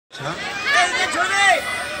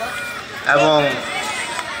এবং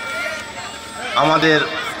আমাদের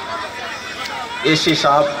এসি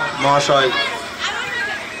সাহেব মহাশয়,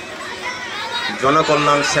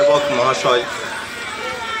 জনকল্যাণ সেবক মহাশয়,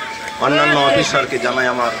 অন্যান্য অফিসারকে জানাই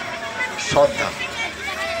আমার শ্রদ্ধা।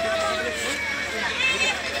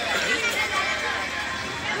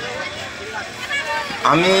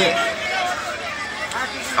 আমি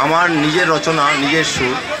আমার নিজের রচনা, নিজের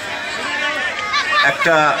সুর,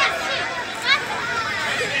 একটা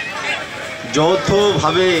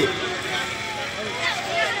যৌথভাবে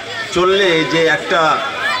চললে যে একটা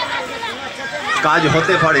কাজ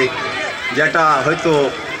হতে পারে, যেটা হয়তো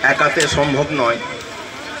একাতে সম্ভব নয়,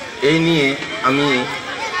 এই নিয়ে আমি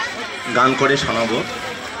গান করে শোনাবো।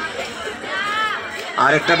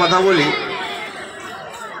 আর একটা কথা বলি,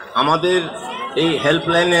 আমাদের এই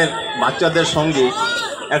হেল্পলাইনের বাচ্চাদের সঙ্গে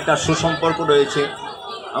একটা সুসম্পর্ক রয়েছে।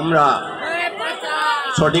 আমরা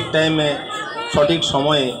সঠিক টাইমে সঠিক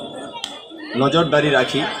সময়ে নজরদারি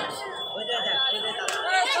রাখি।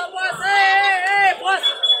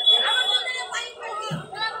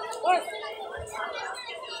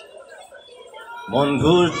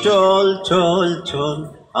 বন্ধু চল চল চল,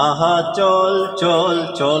 আহা চল চল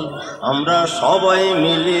চল, আমরা সবাই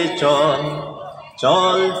মিলে চল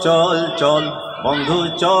চল চল চল, বন্ধু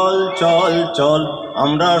চল চল চল,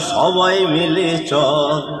 আমরা সবাই মিলে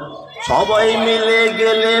চল। সবাই মিলে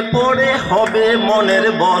গেলে পরে হবে মনের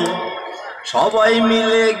বল, সবাই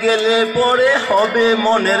মিলে গেলে পরে হবে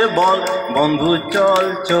মনের বল। বন্ধু চল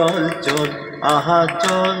চল চল, আহা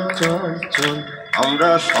চল চল চল,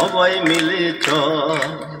 আমরা সবাই মিলে চল।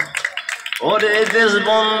 ওরে দেশ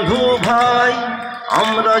বন্ধু ভাই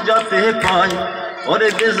আমরা যাতে পাই, ওরে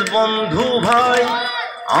দেশ বন্ধু ভাই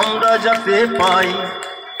আমরা যাতে পাই,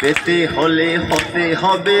 পেতে হলে হতে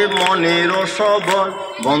হবে মনের সবল।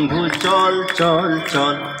 বন্ধু চল চল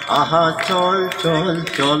চল, আহা চল চল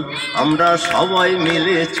চল, আমরা সবাই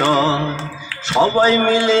মিলে চল। সবাই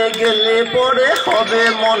মিলে গেলে পরে হবে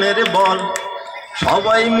মনের বল,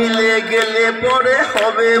 সবাই মিলে গেলে পরে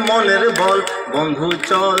হবে মনের বল। বন্ধু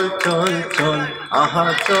চল চল চল, আহা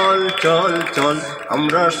চল চল চল,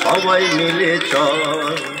 আমরা সবাই মিলে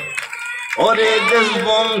চল। ওরে দেশ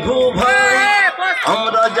বন্ধু ভাই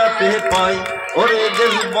আমরা যাতে পাই, ওরে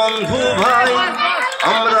দেশ বন্ধু ভাই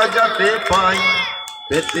আমরা যাতে পাই,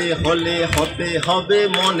 পেতে হলে হতে হবে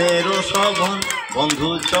মনের সবল। বন্ধু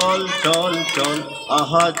চল চল চল,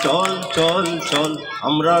 আহা চল চল চল,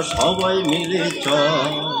 আমরা সবাই মিলে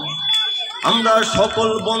চল। আমরা সকল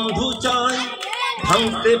বন্ধু চাই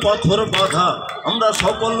ভাঙতে পথর বাধা, আমরা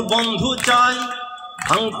সকল বন্ধু চাই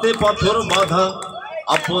ভাঙতে পথর বাধা,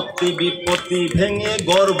 আপত্তি বিপত্তি ভেঙে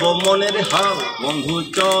গর্ব মনের হাল। বন্ধু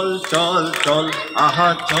চল চল চল, আহা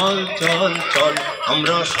চল চল চল,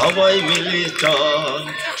 আমরা সবাই মিলে চল।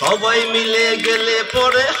 সবাই মিলে গেলে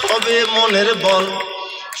পরে হবে মনের বল,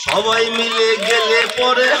 সবাই মিলে গেলে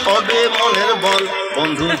পরে হবে মনের বল।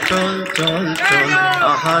 বন্ধু চল চল চল,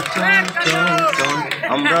 আহা চল চল চল,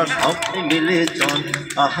 আমরা সবাই মিলে চল,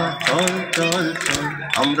 আহা চল চল চল,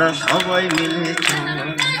 আমরা সবাই মিলে চল।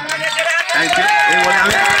 Thank you.